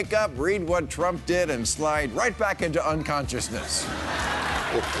want to wake up, read what Trump did, and slide right back into unconsciousness.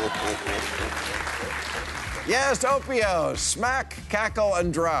 Yes, Opios. Smack, cackle,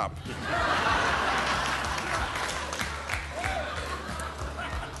 and drop.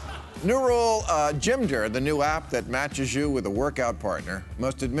 New rule, Gymder, the new app that matches you with a workout partner.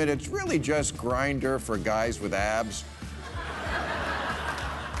 Must admit, it's really just Grindr for guys with abs.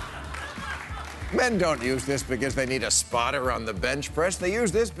 Men don't use this because they need a spotter on the bench press. They use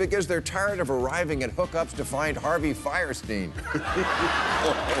this because they're tired of arriving at hookups to find Harvey Fierstein.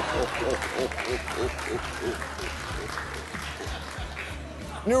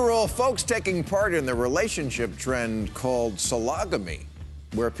 New rule, folks taking part in the relationship trend called sologamy,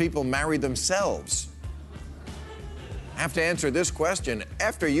 where people marry themselves. Have to answer this question.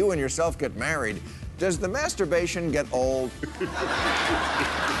 After you and yourself get married, does the masturbation get old?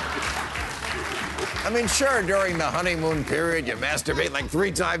 I mean, sure, during the honeymoon period, you masturbate like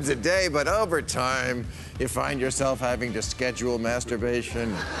 3 times a day, but over time, you find yourself having to schedule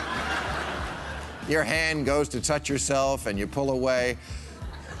masturbation. Your hand goes to touch yourself, and you pull away.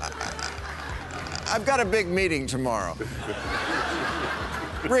 I've got a big meeting tomorrow.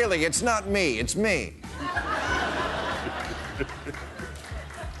 Really, it's not me, it's me.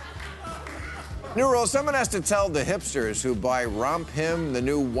 New rule, someone has to tell the hipsters who buy Romp Him, the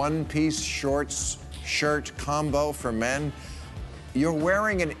new one-piece shorts shirt combo for men, you're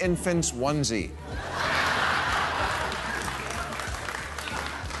wearing an infant's onesie.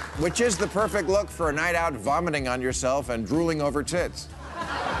 Which is the perfect look for a night out vomiting on yourself and drooling over tits.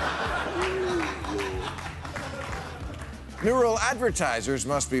 New rule, advertisers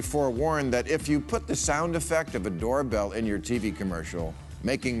must be forewarned that if you put the sound effect of a doorbell in your TV commercial,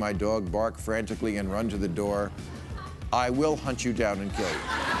 making my dog bark frantically and run to the door, I will hunt you down and kill you.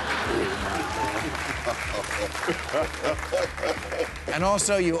 And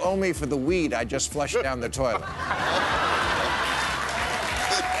also, you owe me for the weed I just flushed down the toilet.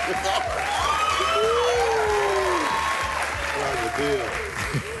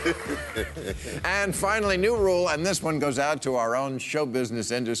 And finally, new rule, and this one goes out to our own show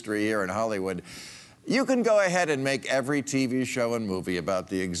business industry here in Hollywood. You can go ahead and make every TV show and movie about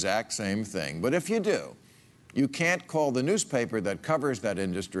the exact same thing, but if you do, you can't call the newspaper that covers that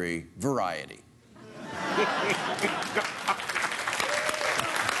industry Variety.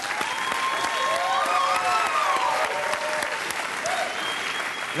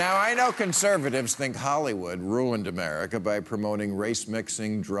 Now, I know conservatives think Hollywood ruined America by promoting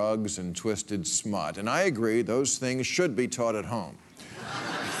race-mixing, drugs, and twisted smut, and I agree those things should be taught at home.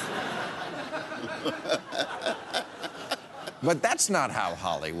 But that's not how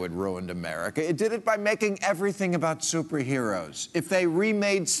Hollywood ruined America. It did it by making everything about superheroes. If they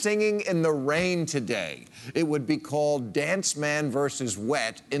remade Singing in the Rain today, it would be called Dance Man versus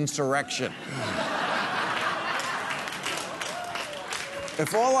Wet Insurrection.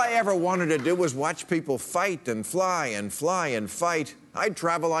 If all I ever wanted to do was watch people fight and fly and fly and fight, I'd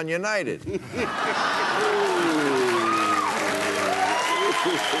travel on United.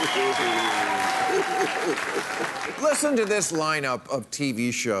 Listen to this lineup of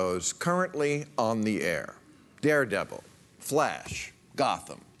TV shows currently on the air. Daredevil, Flash,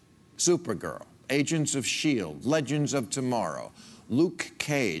 Gotham, Supergirl, Agents of S.H.I.E.L.D., Legends of Tomorrow, Luke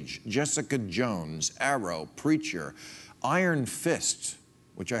Cage, Jessica Jones, Arrow, Preacher, Iron Fist,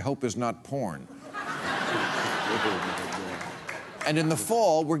 which I hope is not porn. And in the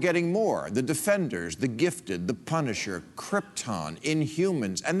fall, we're getting more. The Defenders, The Gifted, The Punisher, Krypton,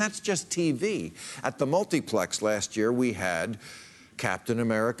 Inhumans, and that's just TV. At the multiplex last year, we had Captain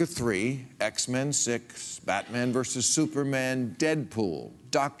America 3, X-Men 6, Batman vs. Superman, Deadpool,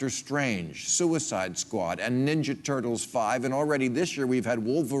 Doctor Strange, Suicide Squad, and Ninja Turtles 5. And already this year, we've had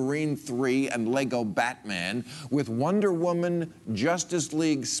Wolverine 3 and Lego Batman, with Wonder Woman, Justice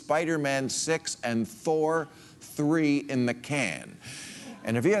League, Spider-Man 6, and Thor 3 in the can.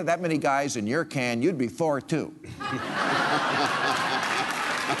 And if you had that many guys in your can, you'd be Thor too.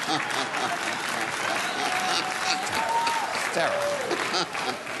 Terrible.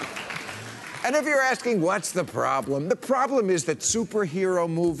 And if you're asking what's the problem is that superhero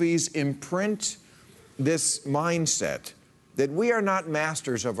movies imprint this mindset that we are not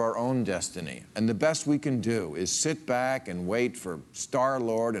masters of our own destiny, and the best we can do is sit back and wait for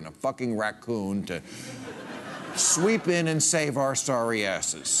Star-Lord and a fucking raccoon to sweep in and save our sorry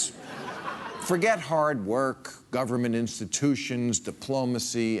asses. Forget hard work, government institutions,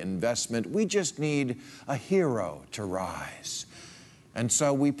 diplomacy, investment. We just need a hero to rise. And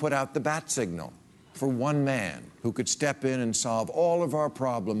so we put out the bat signal for one man who could step in and solve all of our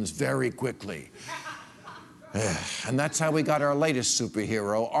problems very quickly. And that's how we got our latest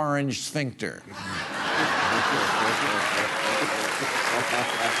superhero, Orange Sphincter.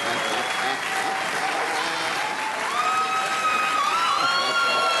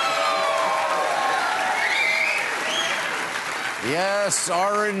 Yes,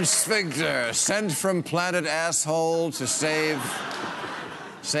 Orange Sphincter, sent from planet asshole to save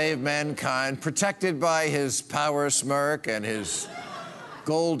mankind, protected by his power smirk and his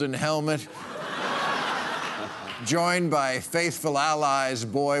golden helmet, joined by faithful allies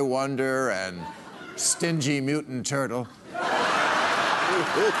Boy Wonder and stingy mutant turtle.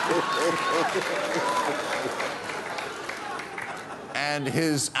 And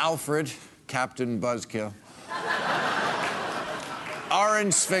his Alfred, Captain Buzzkill.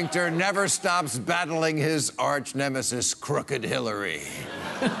 Orange Sphincter never stops battling his arch nemesis, Crooked Hillary.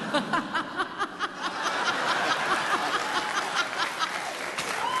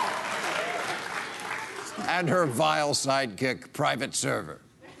 And her vile sidekick, Private Server.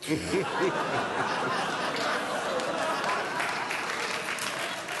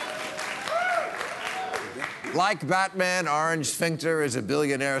 Like Batman, Orange Sphincter is a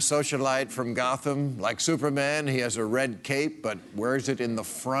billionaire socialite from Gotham. Like Superman, he has a red cape, but wears it in the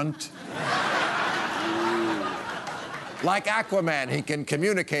front. Like Aquaman, he can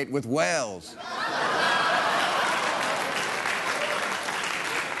communicate with whales.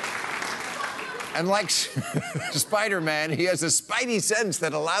 And like Spider-Man, he has a spidey sense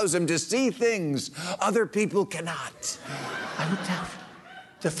that allows him to see things other people cannot. I looked out.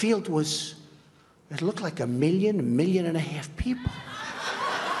 The field was... It looked like 1.5 million people.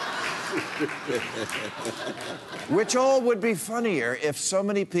 Which all would be funnier if so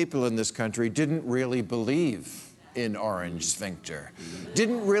many people in this country didn't really believe in Orange Sphincter.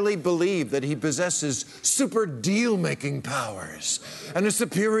 Didn't really believe that he possesses super deal-making powers and a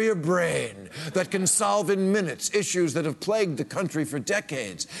superior brain that can solve in minutes issues that have plagued the country for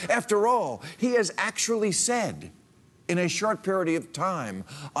decades. After all, he has actually said, in a short period of time,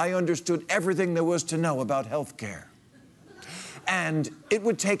 I understood everything there was to know about healthcare. And it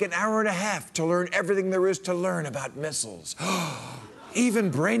would take 1.5 hours to learn everything there is to learn about missiles.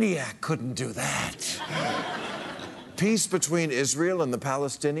 Even Brainiac couldn't do that. Peace between Israel and the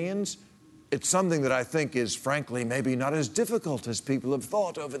Palestinians, it's something that I think is, frankly, maybe not as difficult as people have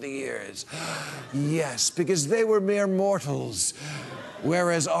thought over the years. Yes, because they were mere mortals,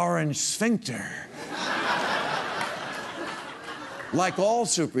 whereas Orange Sphincter, like all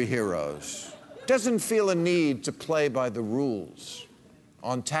superheroes, doesn't feel a need to play by the rules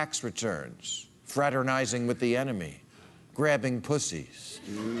on tax returns, fraternizing with the enemy, grabbing pussies,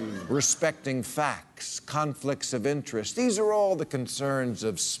 respecting facts, conflicts of interest. These are all the concerns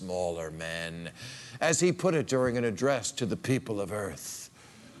of smaller men, as he put it during an address to the people of Earth.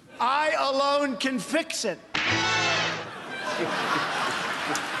 I alone can fix it.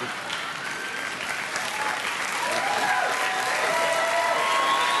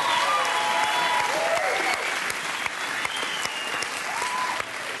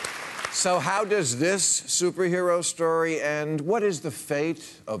 So how does this superhero story end? What is the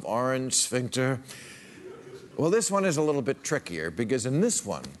fate of Orange Sphincter? Well, this one is a little bit trickier, because in this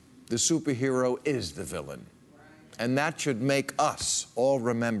one, the superhero is the villain. And that should make us all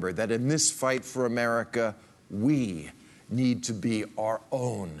remember that in this fight for America, we need to be our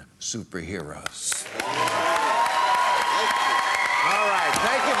own superheroes. All right,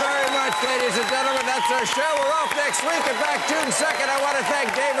 thank you very much, ladies and gentlemen. That's our show. We're off next week, and back June 2nd. I want to thank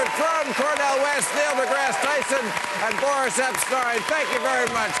David Frum, Cornel West, deGrasse Tyson, and Boris Epshteyn. Thank you very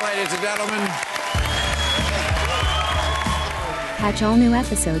much, ladies and gentlemen. Catch all new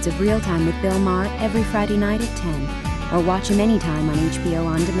episodes of Real Time with Bill Maher every Friday night at 10, or watch him anytime on HBO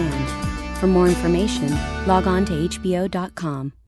On Demand. For more information, log on to HBO.com.